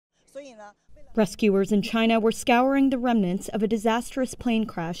Rescuers in China were scouring the remnants of a disastrous plane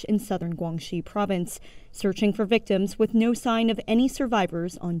crash in southern Guangxi province, searching for victims with no sign of any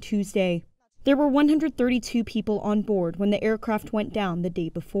survivors on Tuesday. There were 132 people on board when the aircraft went down the day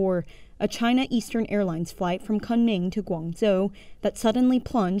before, a China Eastern Airlines flight from Kunming to Guangzhou that suddenly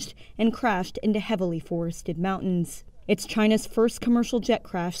plunged and crashed into heavily forested mountains. It's China's first commercial jet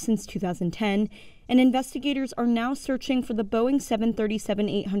crash since 2010, and investigators are now searching for the Boeing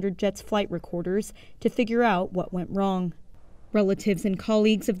 737-800 jet's flight recorders to figure out what went wrong. Relatives and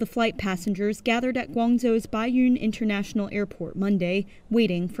colleagues of the flight passengers gathered at Guangzhou's Baiyun International Airport Monday,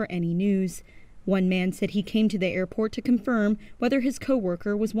 waiting for any news. One man said he came to the airport to confirm whether his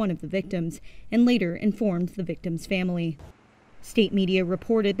co-worker was one of the victims, and later informed the victim's family. State media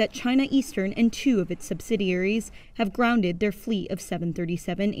reported that China Eastern and two of its subsidiaries have grounded their fleet of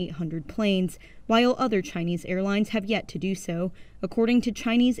 737-800 planes, while other Chinese airlines have yet to do so, according to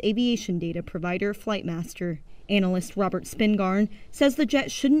Chinese aviation data provider Flightmaster. Analyst Robert Spingarn says the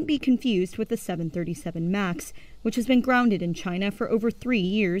jet shouldn't be confused with the 737 MAX, which has been grounded in China for over 3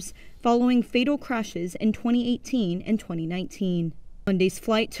 years, following fatal crashes in 2018 and 2019. Monday's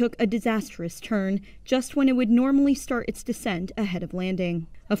flight took a disastrous turn just when it would normally start its descent ahead of landing.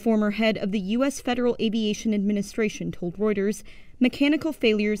 A former head of the U.S. Federal Aviation Administration told Reuters mechanical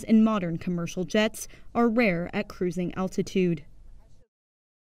failures in modern commercial jets are rare at cruising altitude.